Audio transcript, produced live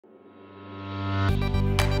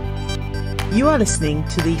You are listening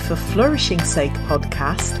to the For Flourishing's Sake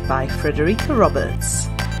podcast by Frederica Roberts.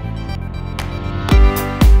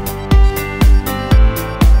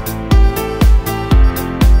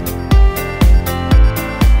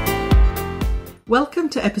 Welcome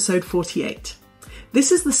to episode 48.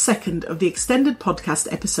 This is the second of the extended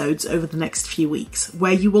podcast episodes over the next few weeks,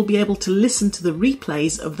 where you will be able to listen to the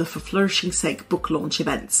replays of the For Flourishing's Sake book launch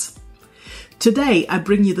events. Today, I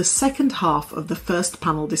bring you the second half of the first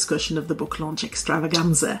panel discussion of the book launch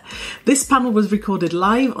extravaganza. This panel was recorded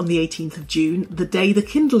live on the 18th of June, the day the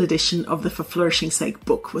Kindle edition of the For Flourishing's Sake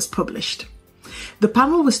book was published. The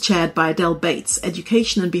panel was chaired by Adele Bates,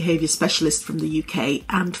 Education and Behaviour Specialist from the UK,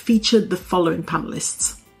 and featured the following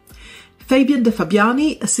panellists. Fabian de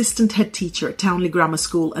Fabiani, Assistant Headteacher at Townley Grammar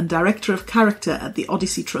School and Director of Character at the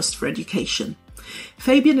Odyssey Trust for Education.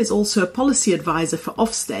 Fabian is also a policy advisor for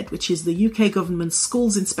Ofsted, which is the UK government's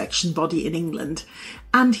schools inspection body in England,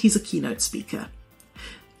 and he's a keynote speaker.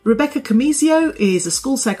 Rebecca Comizio is a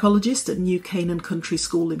school psychologist at New Canaan Country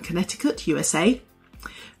School in Connecticut, USA.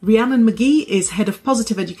 Rhiannon McGee is Head of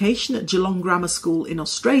Positive Education at Geelong Grammar School in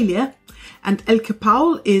Australia, and Elke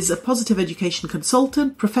Paul is a positive education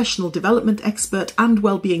consultant, professional development expert and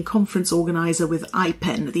wellbeing conference organiser with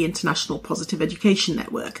IPEN, the International Positive Education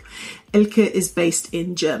Network. Elke is based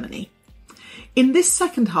in Germany. In this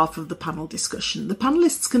second half of the panel discussion, the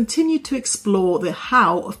panellists continue to explore the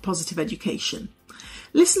how of positive education.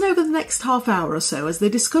 Listen over the next half hour or so as they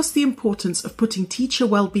discuss the importance of putting teacher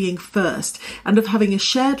well-being first and of having a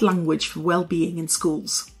shared language for well-being in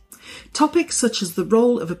schools. Topics such as the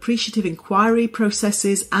role of appreciative inquiry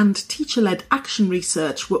processes and teacher-led action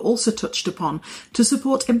research were also touched upon to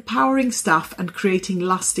support empowering staff and creating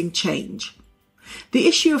lasting change. The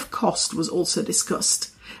issue of cost was also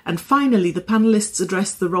discussed. And finally, the panellists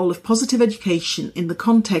addressed the role of positive education in the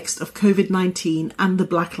context of COVID-19 and the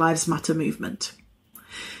Black Lives Matter movement.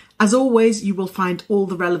 As always, you will find all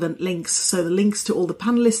the relevant links, so the links to all the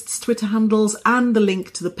panellists' Twitter handles and the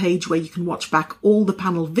link to the page where you can watch back all the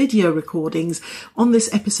panel video recordings on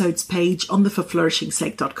this episode's page on the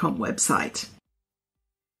forflourishingsake.com website.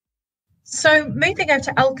 So moving over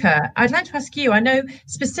to Elke, I'd like to ask you, I know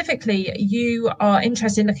specifically you are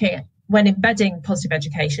interested in looking at, when embedding positive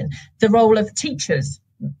education, the role of teachers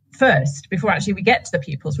first, before actually we get to the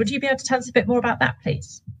pupils. Would you be able to tell us a bit more about that,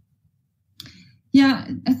 please? Yeah,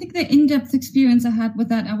 I think the in-depth experience I had with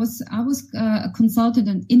that, I was a consultant,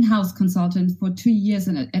 an in-house consultant for 2 years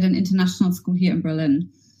at an international school here in Berlin.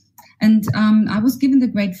 And I was given the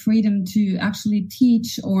great freedom to actually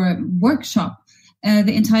teach or workshop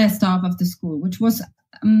the entire staff of the school, which was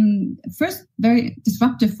first very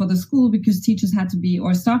disruptive for the school because teachers had to be,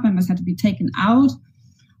 or staff members had to be taken out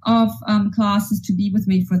of classes to be with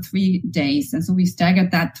me for 3 days. And so we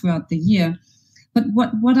staggered that throughout the year. But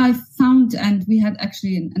what I found, and we had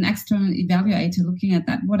actually an external evaluator looking at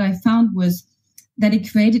that, what I found was that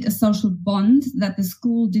it created a social bond that the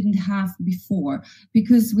school didn't have before,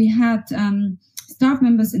 because we had staff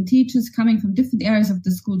members and teachers coming from different areas of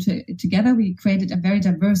the school together. We created a very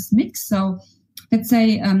diverse mix. So let's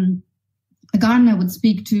say a gardener would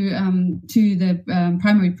speak to the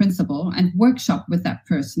primary principal and workshop with that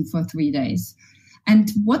person for 3 days.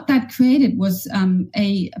 And what that created was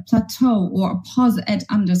a plateau or a pause at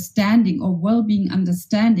understanding or well-being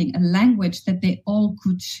understanding, a language that they all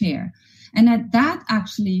could share. And that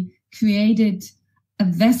actually created a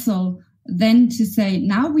vessel then to say,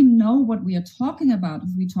 now we know what we are talking about if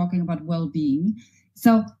we're talking about well-being.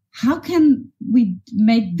 So how can we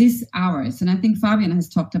make this ours? And I think Fabian has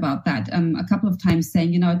talked about that a couple of times,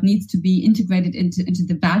 saying, it needs to be integrated into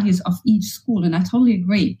the values of each school. And I totally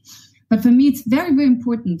agree. But for me, it's very, very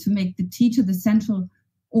important to make the teacher the central,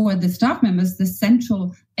 or the staff members, the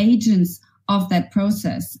central agents of that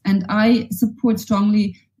process. And I support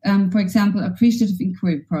strongly, for example, appreciative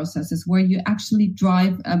inquiry processes where you actually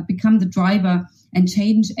become the driver and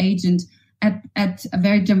change agent at a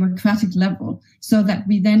very democratic level, so that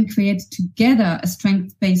we then create together a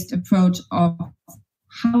strength-based approach of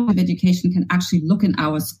how education can actually look in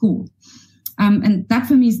our school. And that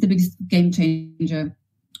for me is the biggest game changer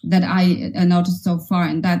that I noticed so far,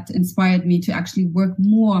 and that inspired me to actually work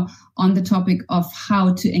more on the topic of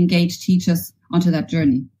how to engage teachers onto that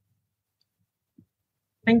journey.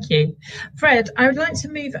 Thank you. Fred, I would like to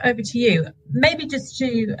move over to you, maybe just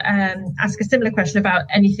to ask a similar question about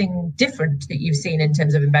anything different that you've seen in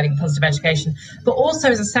terms of embedding positive education, but also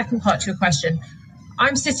as a second part to your question.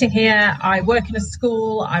 I'm sitting here, I work in a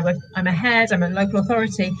school, I'm a head, I'm a local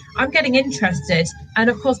authority, I'm getting interested, and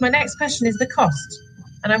of course my next question is the cost.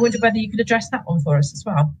 And I wonder whether you could address that one for us as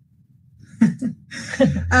well.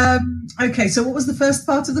 Okay, so what was the first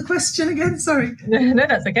part of the question again? Sorry. No,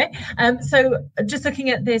 that's okay. So just looking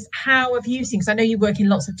at this, how have you seen, because I know you work in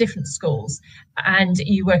lots of different schools and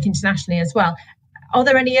you work internationally as well. Are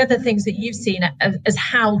there any other things that you've seen as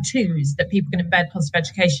how-tos that people can embed positive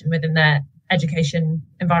education within their education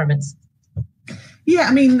environments? Yeah,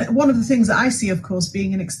 I mean, one of the things that I see, of course,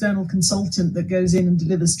 being an external consultant that goes in and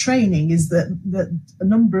delivers training is that a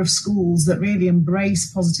number of schools that really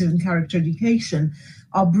embrace positive and character education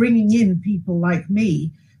are bringing in people like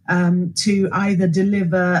me to either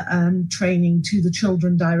deliver training to the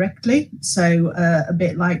children directly. So a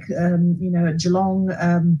bit like, at Geelong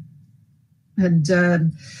and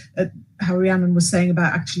how Rhiannon was saying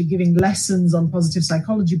about actually giving lessons on positive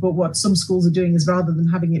psychology, but what some schools are doing is rather than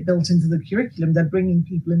having it built into the curriculum, they're bringing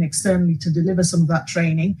people in externally to deliver some of that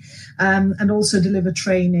training, and also deliver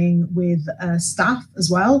training with staff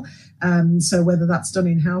as well. So whether that's done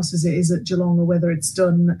in-house as it is at Geelong, or whether it's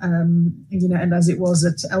done, and as it was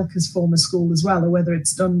at Elka's former school as well, or whether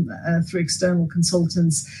it's done through external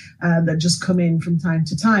consultants that just come in from time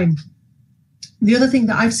to time. The other thing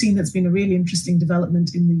that I've seen that's been a really interesting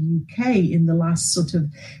development in the UK in the last sort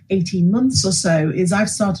of 18 months or so is I've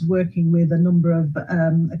started working with a number of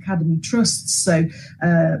academy trusts. So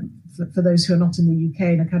for those who are not in the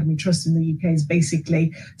UK, an academy trust in the UK is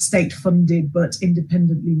basically state funded but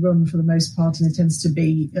independently run for the most part, and it tends to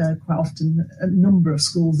be quite often a number of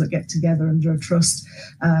schools that get together under a trust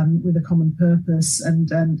with a common purpose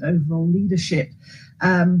and overall leadership.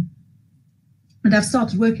 And I've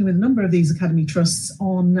started working with a number of these academy trusts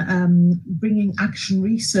on bringing action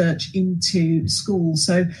research into schools.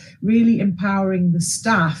 So really empowering the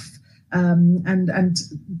staff and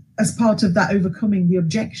as part of that, overcoming the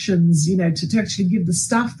objections, to actually give the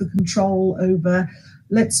staff the control over,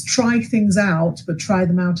 let's try things out, but try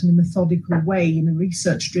them out in a methodical way, in a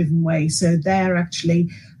research-driven way. So they're actually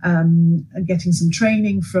getting some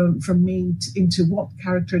training from me into what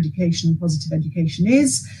character education and positive education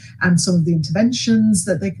is, and some of the interventions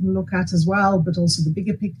that they can look at as well, but also the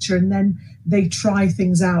bigger picture. And then they try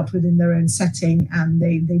things out within their own setting, and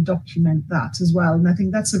they document that as well. And I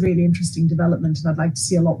think that's a really interesting development, and I'd like to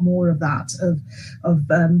see a lot more of that, of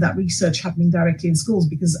that research happening directly in schools,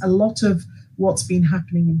 because a lot of what's been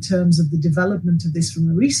happening in terms of the development of this from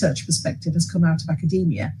a research perspective has come out of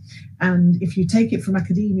academia. And if you take it from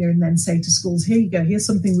academia and then say to schools, here you go, here's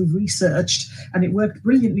something we've researched, and it worked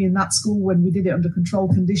brilliantly in that school when we did it under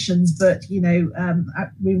controlled conditions, but we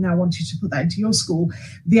now want you to put that into your school.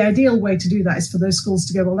 The ideal way to do that is for those schools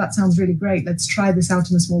to go, well, that sounds really great, let's try this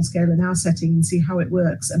out on a small scale in our setting and see how it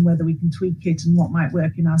works and whether we can tweak it and what might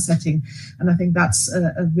work in our setting. And I think that's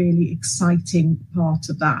a really exciting part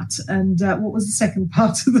of that. And what was the second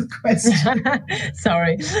part of the question?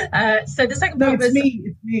 Sorry. So the second part was...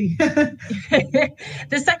 It's me.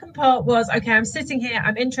 The second part was, okay, I'm sitting here,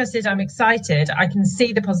 I'm interested, I'm excited, I can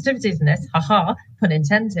see the positivities in this, haha, pun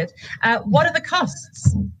intended. What are the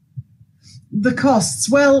costs? The costs.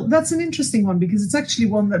 Well, that's an interesting one, because it's actually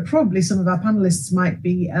one that probably some of our panelists might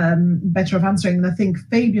be better off answering. And I think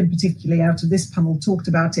Fabian, particularly out of this panel, talked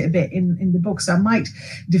about it a bit in the book. So I might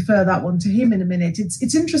defer that one to him in a minute.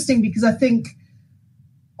 It's interesting because I think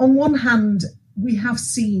on one hand, we have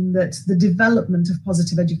seen that the development of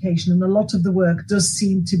positive education and a lot of the work does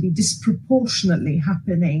seem to be disproportionately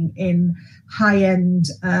happening in high-end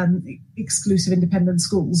exclusive independent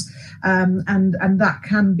schools, and that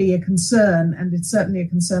can be a concern, and it's certainly a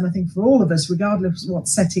concern, I think, for all of us, regardless of what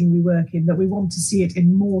setting we work in, that we want to see it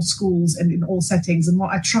in more schools and in all settings. And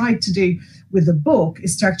what I tried to do with the book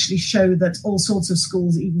is to actually show that all sorts of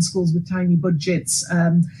schools, even schools with tiny budgets,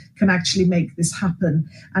 can actually make this happen.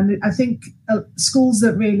 And I think schools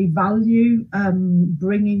that really value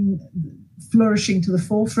bringing flourishing to the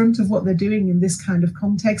forefront of what they're doing in this kind of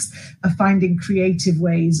context are finding creative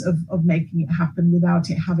ways of making it happen without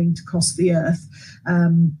it having to cost the earth.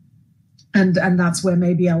 And that's where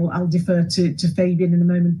maybe I'll defer to Fabian in a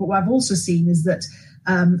moment. But what I've also seen is that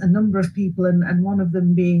a number of people, and one of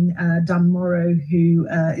them being Dan Morrow, who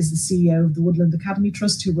is the CEO of the Woodland Academy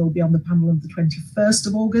Trust, who will be on the panel on the 21st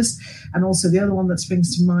of August. And also the other one that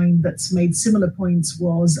springs to mind that's made similar points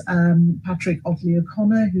was Patrick Otley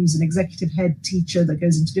O'Connor, who's an executive head teacher that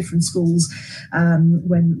goes into different schools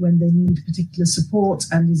when they need particular support,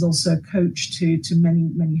 and is also a coach to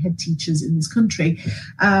many head teachers in this country.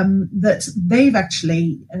 That they've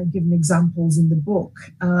actually given examples in the book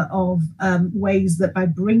of ways that by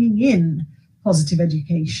bringing in positive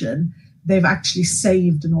education, they've actually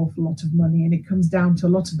saved an awful lot of money. And it comes down to a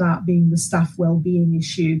lot of that being the staff well-being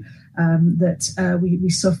issue, that we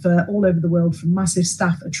suffer all over the world from massive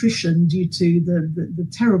staff attrition due to the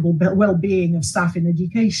terrible well-being of staff in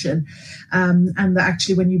education. And that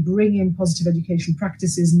actually when you bring in positive education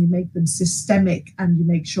practices and you make them systemic and you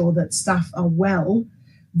make sure that staff are well,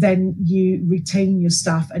 then you retain your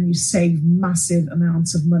staff and you save massive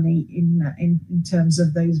amounts of money in terms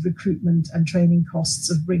of those recruitment and training costs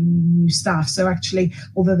of bringing new staff. So actually,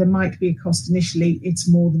 although there might be a cost initially, it's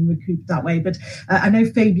more than recouped that way. But I know,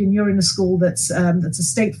 Fabian, you're in a school that's a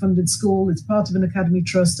state-funded school. It's part of an academy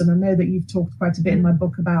trust, and I know that you've talked quite a bit in my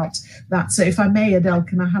book about that. So if I may, Adele,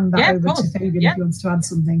 can I hand that over to Fabian if he wants to add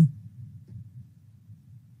something?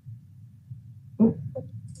 Oh.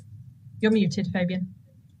 You're muted, Fabian.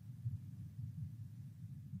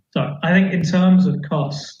 So I think in terms of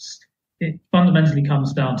costs, it fundamentally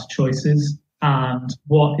comes down to choices and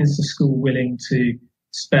what is the school willing to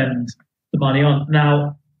spend the money on.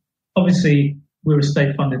 Now, obviously, we're a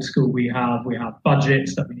state-funded school. We have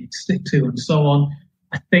budgets that we need to stick to and so on.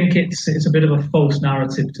 I think it's a bit of a false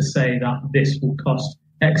narrative to say that this will cost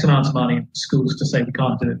X amount of money for schools to say we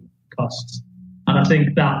can't do it with costs. And I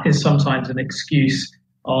think that is sometimes an excuse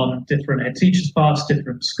on different head teachers' parts,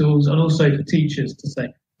 different schools, and also for teachers to say,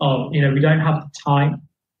 oh, we don't have the time.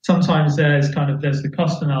 Sometimes there's the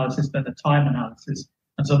cost analysis, then the time analysis.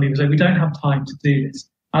 And some people say, we don't have time to do this.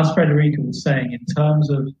 As Frederica was saying, in terms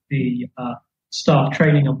of the staff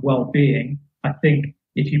training and well-being, I think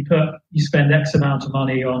if you spend X amount of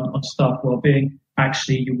money on staff well-being,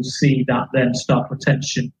 actually you will see that then staff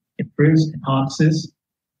retention improves, enhances.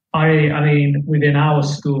 I mean, within our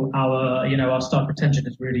school, our staff retention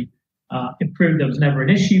has really improved. There was never an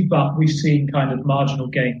issue, but we've seen kind of marginal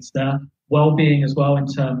gains there. Well-being as well in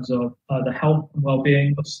terms of the health and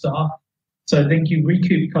well-being of staff. So I think you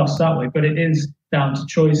recoup costs that way, but it is down to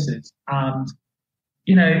choices. And,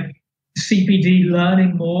 CPD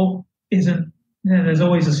learning more isn't, there's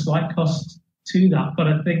always a slight cost to that. But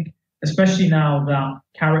I think, especially now that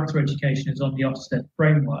character education is on the Ofsted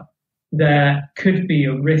framework, there could be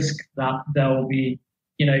a risk that there will be,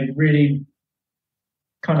 really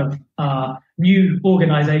kind of new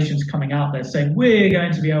organizations coming out there saying, we're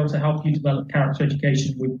going to be able to help you develop character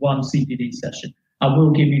education with one CPD session. I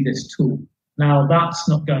will give you this tool. Now, that's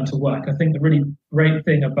not going to work. I think the really great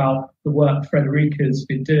thing about the work Frederica's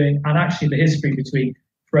been doing, and actually the history between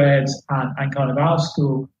Fred's and kind of our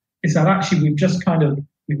school, is that actually we've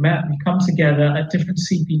we've come together at different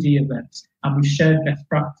CPD events and we've shared best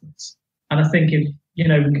practice. And I think if, we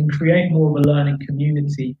can create more of a learning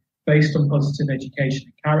community based on positive education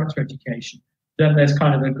and character education, then there's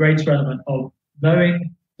kind of a greater element of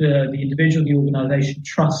knowing the individual, the organization,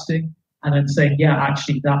 trusting, and then saying, yeah,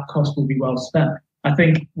 actually that cost will be well spent. I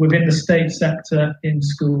think within the state sector in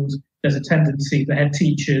schools, there's a tendency for head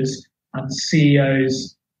teachers and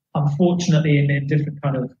CEOs, unfortunately, in different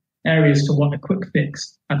kind of areas, to want a quick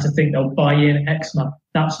fix and to think they'll buy in X month.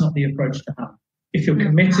 That's not the approach to have. If you're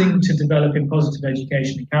committing to developing positive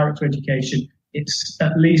education and character education, it's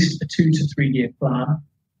at least a 2 to 3 year plan.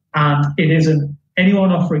 And it isn't,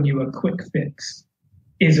 anyone offering you a quick fix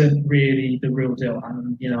isn't really the real deal.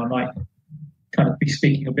 And, I might kind of be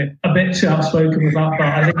speaking a bit too outspoken with that, but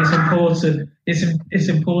I think it's important. It's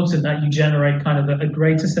important that you generate kind of a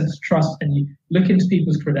greater sense of trust, and you look into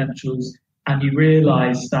people's credentials and you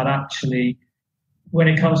realize that actually, when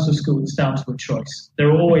it comes to school, it's down to a choice. There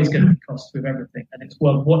are always going to be costs with everything, and it's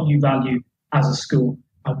what you value as a school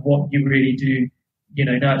and what you really do,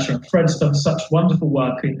 nurture. And Fred's done such wonderful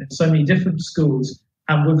work in so many different schools,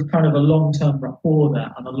 and with kind of a long-term rapport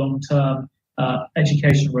there and a long-term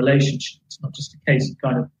educational relationship. It's not just a case of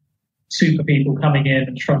kind of super people coming in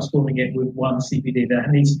and transforming it with one CPD. There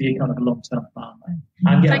needs to be a kind of a long-term plan.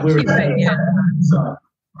 And yeah,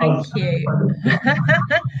 Thank you.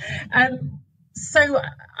 So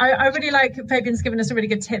I really like Fabian's given us a really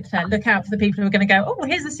good tip there. Look out for the people who are going to go, oh,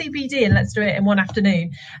 here's a CPD and let's do it in one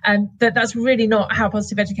afternoon. That's really not how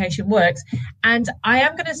positive education works. And I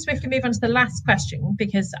am going to swiftly move on to the last question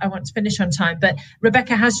because I want to finish on time. But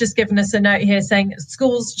Rebecca has just given us a note here saying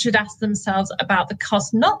schools should ask themselves about the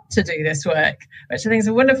cost not to do this work, which I think is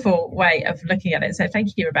a wonderful way of looking at it. So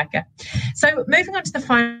thank you, Rebecca. So moving on to the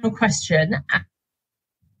final question.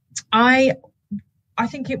 I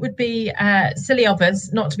think it would be silly of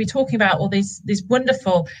us not to be talking about all these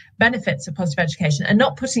wonderful benefits of positive education and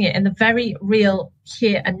not putting it in the very real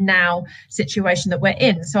here and now situation that we're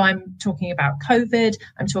in. So I'm talking about COVID,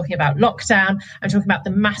 I'm talking about lockdown, I'm talking about the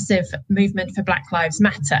massive movement for Black Lives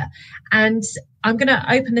Matter. And I'm going to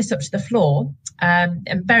open this up to the floor.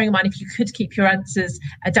 And bearing in mind, if you could keep your answers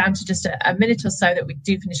down to just a minute or so, that we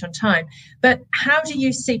do finish on time. But how do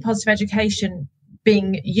you see positive education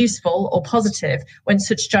being useful or positive when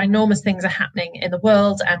such ginormous things are happening in the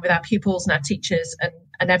world and with our pupils and our teachers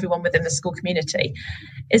and everyone within the school community?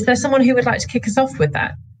 Is there someone who would like to kick us off with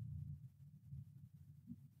that?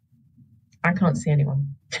 I can't see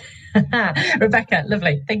anyone. Rebecca,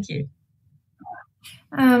 lovely. Thank you.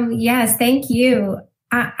 Yes, thank you.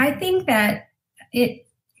 I think that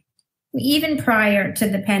even prior to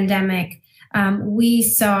the pandemic, we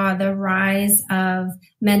saw the rise of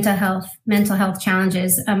mental health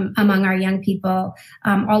challenges among our young people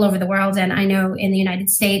all over the world. And I know in the United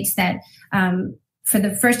States that for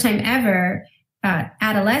the first time ever,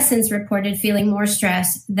 adolescents reported feeling more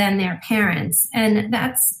stress than their parents. And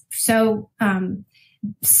that's so on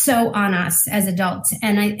us as adults.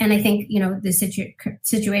 And I think, the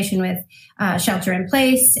situation with shelter in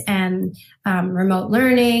place and remote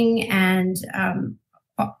learning and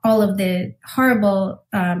all of the horrible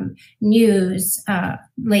news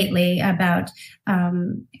lately about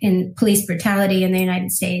in police brutality in the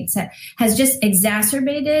United States has just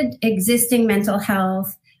exacerbated existing mental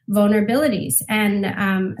health vulnerabilities.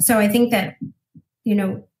 And so I think that,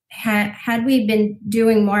 had we been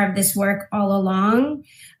doing more of this work all along,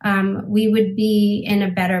 we would be in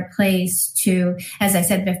a better place to, as I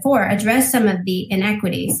said before, address some of the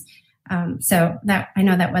inequities. So that I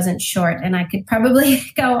know that wasn't short, and I could probably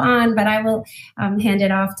go on, but I will hand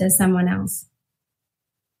it off to someone else.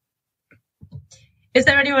 Is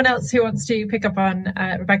there anyone else who wants to pick up on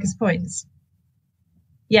Rebecca's points?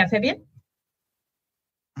 Yeah, Fabian?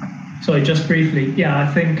 Sorry, just briefly. Yeah,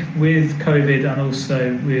 I think with COVID and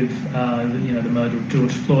also with the murder of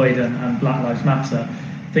George Floyd and Black Lives Matter,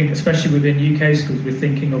 I think especially within UK schools, we're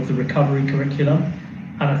thinking of the recovery curriculum.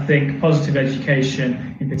 And I think positive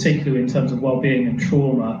education, in particular in terms of well-being and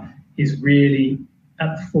trauma, is really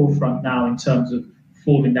at the forefront now in terms of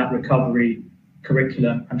forming that recovery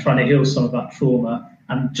curriculum and trying to heal some of that trauma.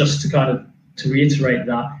 And just to reiterate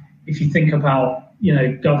that, if you think about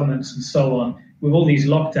governments and so on, with all these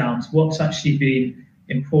lockdowns, what's actually been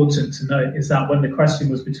important to note is that when the question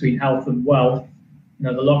was between health and wealth, the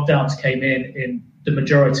lockdowns came in the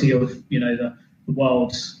majority of the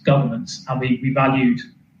world's governments, and we valued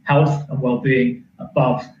health and well-being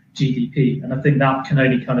above GDP. And I think that can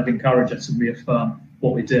only encourage us and reaffirm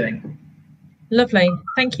what we're doing. Lovely.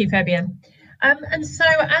 Thank you, Fabian. And so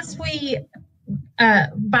as we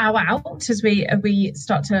bow out, as we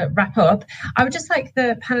start to wrap up, I would just like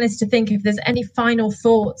the panelists to think if there's any final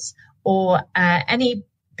thoughts or any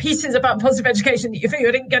pieces about positive education that you feel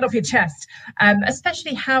you didn't get off your chest,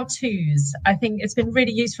 especially how-tos. I think it's been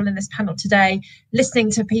really useful in this panel today,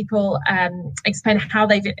 listening to people explain how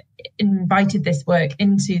they've invited this work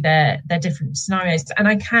into their different scenarios. And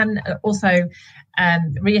I can also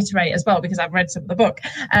reiterate as well, because I've read some of the book,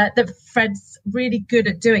 that Fred's really good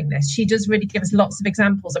at doing this. She does really give us lots of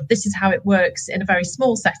examples of this is how it works in a very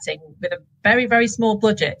small setting with a very, very small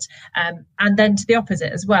budget, and then to the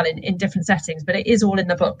opposite as well in different settings, but it is all in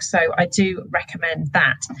the book. So I do recommend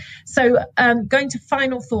that. So going to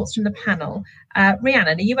final thoughts from the panel.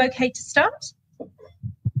 Rhiannon, are you okay to start?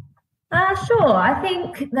 Sure. I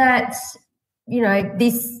think that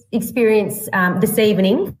this experience this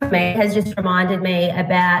evening for me has just reminded me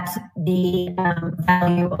about the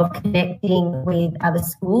value of connecting with other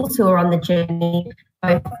schools who are on the journey,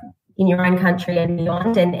 both in your own country and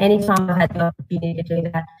beyond. And anytime I've had the opportunity to do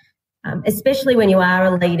that, especially when you are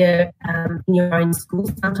a leader in your own school,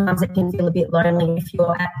 sometimes it can feel a bit lonely if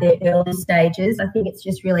you're at the early stages. I think it's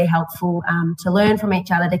just really helpful to learn from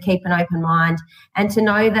each other, to keep an open mind, and to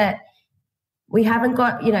know that we haven't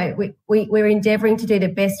got, we're endeavouring to do the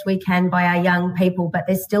best we can by our young people, but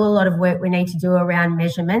there's still a lot of work we need to do around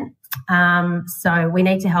measurement. So we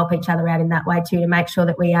need to help each other out in that way too, to make sure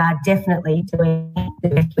that we are definitely doing the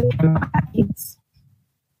best we can by our kids.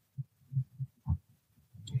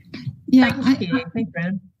 Yeah, Thank you,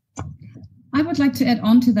 Fran. I would like to add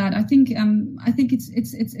on to that. I think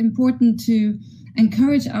it's important to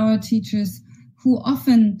encourage our teachers who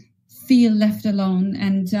often feel left alone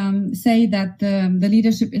and say that the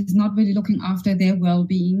leadership is not really looking after their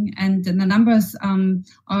well-being, and the numbers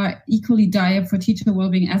are equally dire for teacher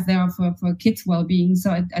well-being as they are for kids' well-being.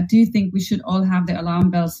 So I do think we should all have the alarm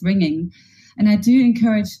bells ringing, and I do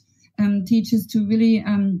encourage teachers to really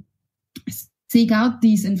seek out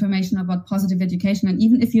these information about positive education. And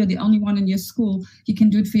even if you're the only one in your school, you can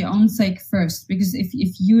do it for your own sake first, because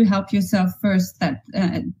if you help yourself first, that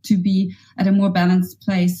to be at a more balanced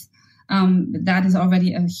place, that is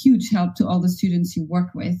already a huge help to all the students you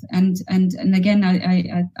work with. And again,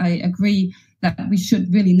 I agree that we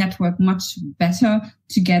should really network much better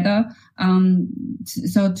together,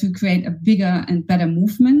 so to create a bigger and better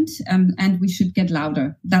movement, and we should get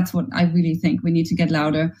louder. That's what I really think. We need to get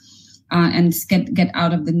louder and get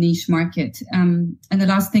out of the niche market. And the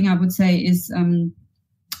last thing I would say is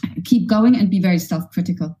keep going and be very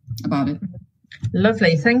self-critical about it.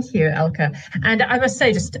 Lovely. Thank you, Elke. And I must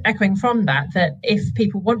say, just echoing from that if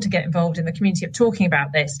people want to get involved in the community of talking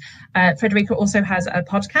about this, Frederica also has a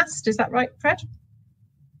podcast. Is that right, Fred?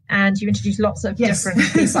 And you introduce lots of different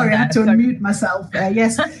people. Sorry, I had to unmute myself.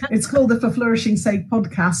 Yes, it's called the For Flourishing's Sake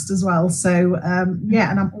podcast as well. So,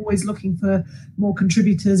 and I'm always looking for more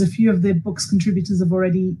contributors. A few of the book's contributors have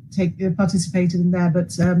already participated in there,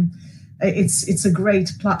 but it's a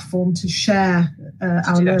great platform to share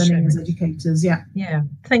our learning as educators. Yeah,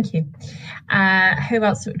 thank you. Who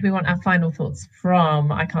else do we want our final thoughts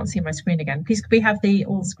from? I can't see my screen again. Please, could we have the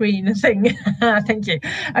all screen thing? Thank you.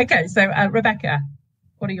 Okay, so Rebecca,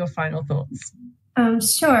 what are your final thoughts?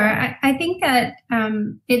 Sure. I think that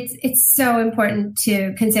it's so important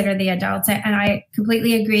to consider the adults, and I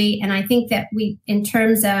completely agree. And I think that in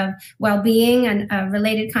terms of well-being, and a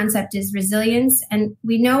related concept is resilience, and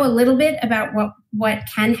we know a little bit about what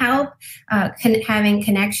can help, having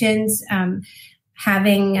connections,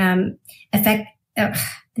 having effect.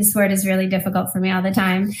 This word is really difficult for me all the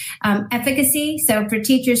time. Efficacy. So for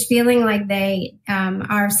teachers feeling like they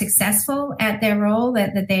are successful at their role,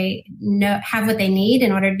 that they have what they need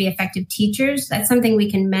in order to be effective teachers. That's something we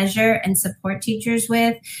can measure and support teachers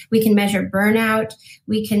with. We can measure burnout.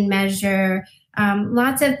 We can measure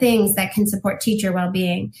lots of things that can support teacher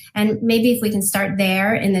well-being. And maybe if we can start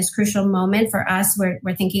there in this crucial moment for us,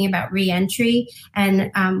 we're thinking about re-entry,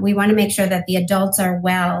 and we want to make sure that the adults are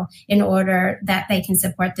well in order that they can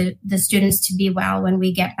support the students to be well when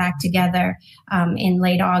we get back together in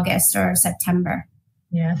late August or September.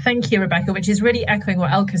 Yeah, thank you, Rebecca, which is really echoing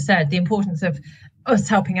what Elke said, the importance of us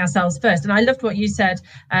helping ourselves first. And I loved what you said,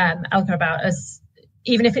 Elke, about us.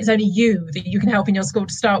 Even if it's only you that you can help in your school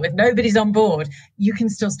to start with, nobody's on board, you can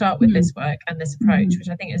still start with this work and this approach, which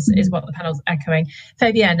I think is what the panel's echoing.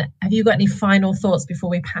 Fabienne, have you got any final thoughts before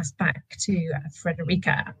we pass back to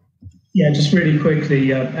Frederica? Yeah, just really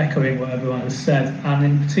quickly echoing what everyone has said, and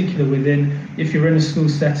in particular if you're in a school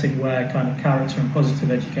setting where kind of character and positive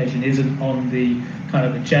education isn't on the kind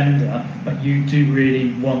of agenda, but you do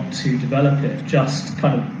really want to develop it, just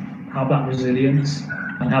kind of have that resilience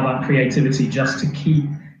and have that creativity just to keep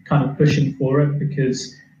kind of pushing for it,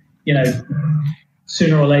 because,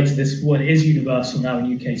 sooner or later this one is universal now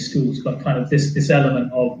in UK schools, but kind of this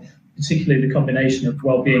element of particularly the combination of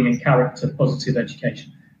well-being and character positive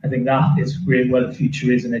education. I think that is really where the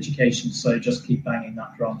future is in education. So just keep banging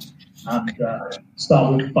that drum and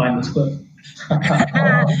start with Find This Book.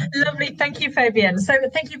 Lovely. Thank you, Fabienne. So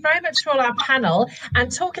thank you very much to all our panel.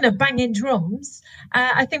 And talking of banging drums,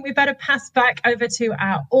 I think we better pass back over to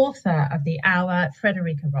our author of the hour,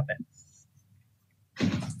 Frederica Roberts.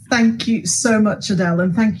 Thank you so much, Adele,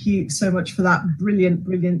 and thank you so much for that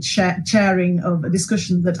brilliant sharing of a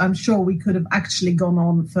discussion that I'm sure we could have actually gone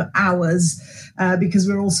on for hours because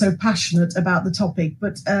we're all so passionate about the topic.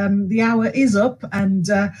 But the hour is up, and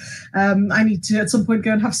I need to at some point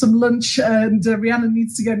go and have some lunch, and Rhiannon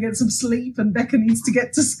needs to go and get some sleep, and Becca needs to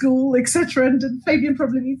get to school, etc. And Fabian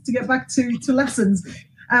probably needs to get back to lessons.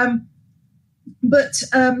 But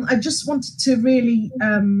I just wanted to really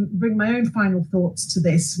bring my own final thoughts to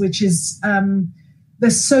this, which is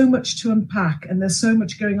there's so much to unpack, and there's so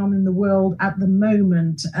much going on in the world at the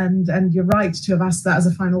moment. And you're right to have asked that as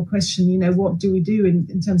a final question. What do we do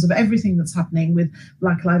in terms of everything that's happening with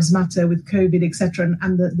Black Lives Matter, with COVID, etc.,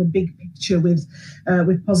 and the big picture with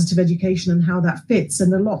positive education and how that fits.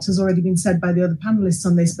 And a lot has already been said by the other panelists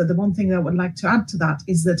on this. But the one thing that I would like to add to that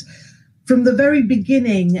is that from the very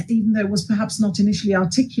beginning, even though it was perhaps not initially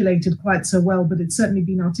articulated quite so well, but it's certainly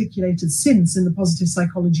been articulated since in the positive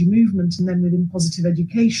psychology movement, and then within positive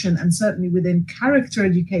education, and certainly within character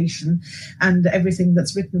education and everything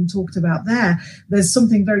that's written and talked about there, there's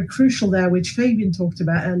something very crucial there, which Fabian talked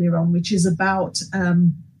about earlier on, which is about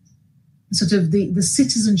sort of the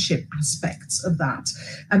citizenship aspects of that.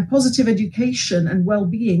 And positive education and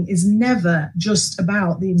well-being is never just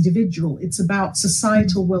about the individual. It's about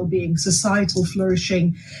societal well-being, societal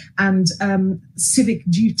flourishing, and civic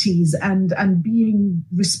duties, and being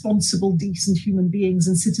responsible, decent human beings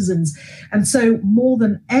and citizens. And so more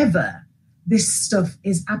than ever, this stuff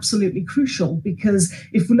is absolutely crucial, because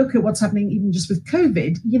if we look at what's happening even just with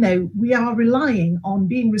COVID, we are relying on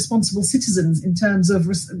being responsible citizens in terms of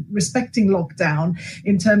respecting lockdown,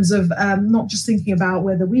 in terms of not just thinking about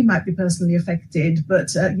whether we might be personally affected, but,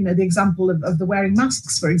 the example of the wearing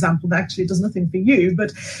masks, for example, that actually does nothing for you,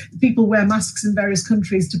 but people wear masks in various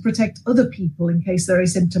countries to protect other people in case they're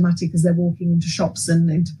asymptomatic as they're walking into shops and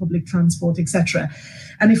into public transport, etc.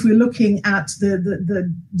 And if we're looking at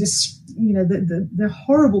the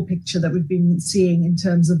horrible picture that we've been seeing in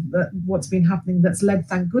terms of what's been happening, that's led,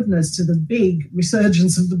 thank goodness, to the big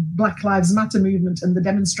resurgence of the Black Lives Matter movement and the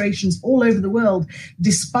demonstrations all over the world,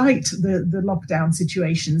 despite the lockdown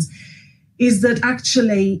situations, is that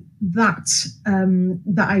actually that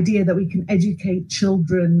idea that we can educate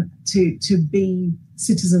children to be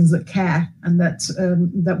citizens that care and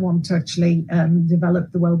that want to actually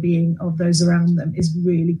develop the well-being of those around them is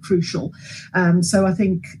really crucial. So I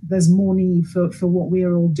think there's more need for what we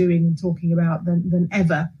are all doing and talking about than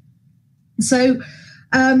ever. So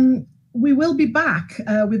we will be back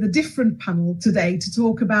with a different panel today to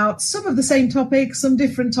talk about some of the same topics, some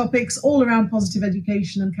different topics, all around positive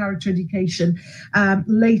education and character education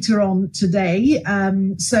later on today.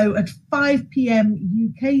 So at 5 p.m.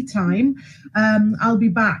 UK time, I'll be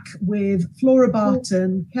back with Flora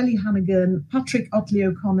Barton, Kelly Hannigan, Patrick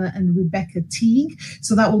Otley-O'Connor and Rebecca Teague.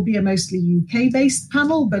 So that will be a mostly UK-based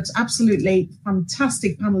panel, but absolutely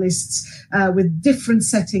fantastic panelists with different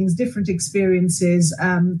settings, different experiences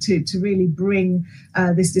to really bring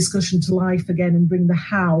this discussion to life again and bring the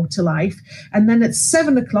how to life. And then at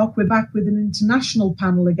 7 o'clock, we're back with an international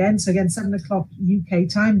panel again. So again, 7 o'clock UK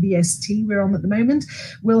time, BST, we're on at the moment.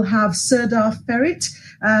 We'll have Serdar Ferit.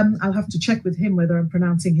 I'll have to check with him whether I'm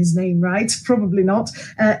pronouncing his name right. Probably not.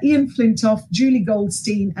 Ian Flintoff, Julie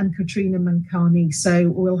Goldstein and Katrina Mankani. So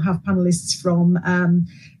we'll have panelists from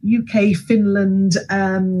UK, Finland,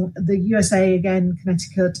 the USA again,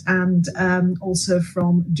 Connecticut, and also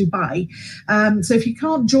from Dubai. So if you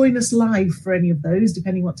can't join us live for any of those,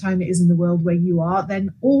 depending what time it is in the world where you are,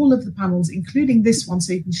 then all of the panels, including this one,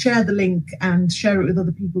 so you can share the link and share it with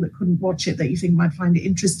other people that couldn't watch it that you think might find it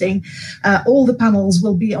interesting. All the panels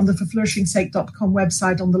will be on the forflourishingsake.com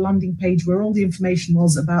website on the landing page where all the information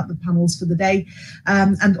was about the panels for the day,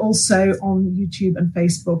 and also on YouTube and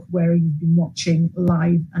Facebook where you've been watching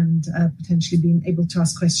live and potentially being able to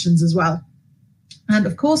ask questions as well. And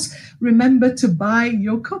of course, remember to buy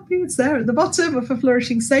your copy. It's there at the bottom of For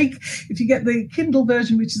Flourishing's Sake. If you get the Kindle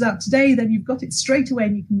version, which is out today, then you've got it straight away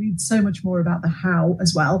and you can read so much more about the how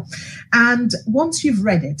as well. And once you've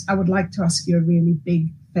read it, I would like to ask you a really big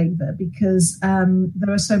favor, because there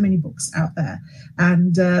are so many books out there,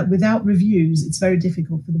 and without reviews, it's very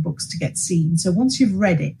difficult for the books to get seen. So once you've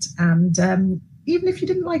read it, and even if you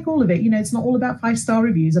didn't like all of it, it's not all about 5-star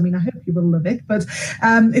reviews. I mean, I hope you will love it, but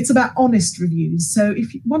it's about honest reviews. So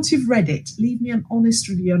once you've read it, leave me an honest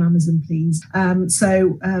review on Amazon, please.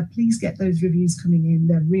 So please get those reviews coming in.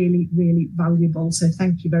 They're really, really valuable. So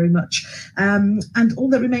thank you very much. And all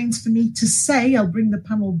that remains for me to say, I'll bring the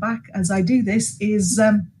panel back as I do this, is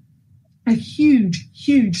a huge,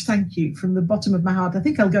 huge thank you from the bottom of my heart. I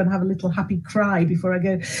think I'll go and have a little happy cry before I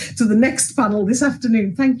go to the next panel this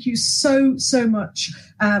afternoon. Thank you so, so much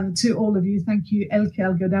to all of you. Thank you, Elke.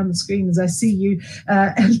 I'll go down the screen as I see you,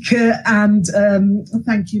 Elke. And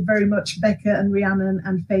thank you very much, Becca and Rhiannon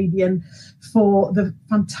and Fabian, for the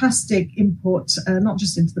fantastic input, not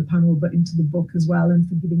just into the panel, but into the book as well, and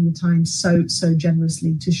for giving your time so, so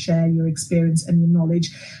generously to share your experience and your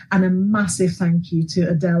knowledge. And a massive thank you to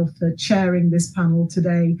Adele for chairing this panel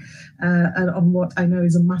today on what I know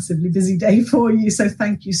is a massively busy day for you. So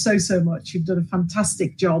thank you so, so much. You've done a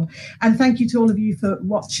fantastic job. And thank you to all of you for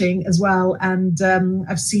watching as well. And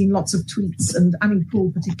I've seen lots of tweets, and Annie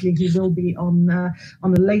Poole particularly, who will be on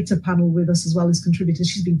a later panel with us as well as contributors.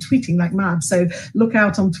 She's been tweeting like mad. So look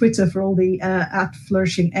out on Twitter for all the at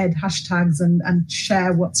Flourishing Ed hashtags and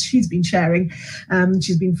share what she's been sharing.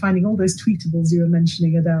 She's been finding all those tweetables you were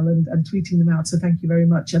mentioning, Adele, and tweeting them out. So thank you very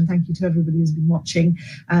much. And thank you to everybody who's been watching.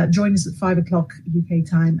 Join us at 5 o'clock UK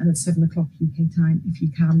time and at 7 o'clock UK time if you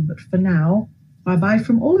can. But for now, bye-bye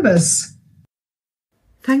from all of us.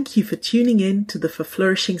 Thank you for tuning in to the For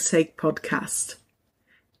Flourishing's Sake podcast.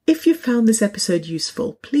 If you found this episode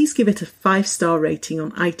useful, please give it a 5-star rating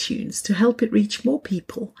on iTunes to help it reach more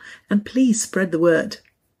people, and please spread the word.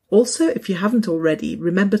 Also, if you haven't already,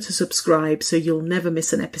 remember to subscribe so you'll never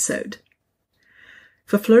miss an episode.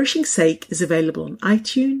 For Flourishing's Sake is available on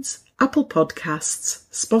iTunes, Apple Podcasts,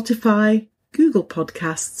 Spotify, Google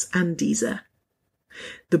Podcasts and Deezer.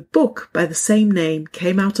 The book by the same name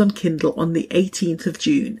came out on Kindle on the 18th of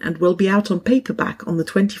June and will be out on paperback on the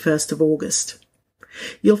 21st of August.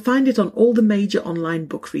 You'll find it on all the major online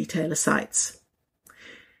book retailer sites.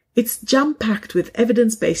 It's jam-packed with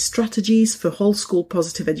evidence-based strategies for whole school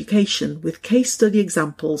positive education with case study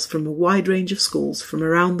examples from a wide range of schools from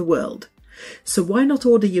around the world. So why not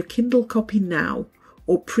order your Kindle copy now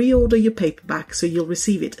or pre-order your paperback so you'll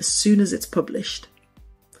receive it as soon as it's published.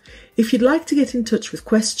 If you'd like to get in touch with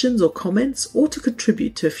questions or comments or to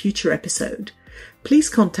contribute to a future episode, please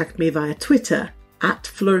contact me via Twitter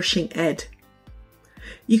 @FlourishingEd.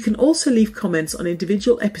 You can also leave comments on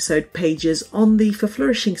individual episode pages on the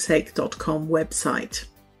forflourishingsake.com website.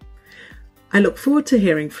 I look forward to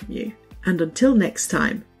hearing from you, and until next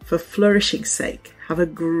time, for flourishing's sake, have a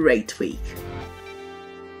great week.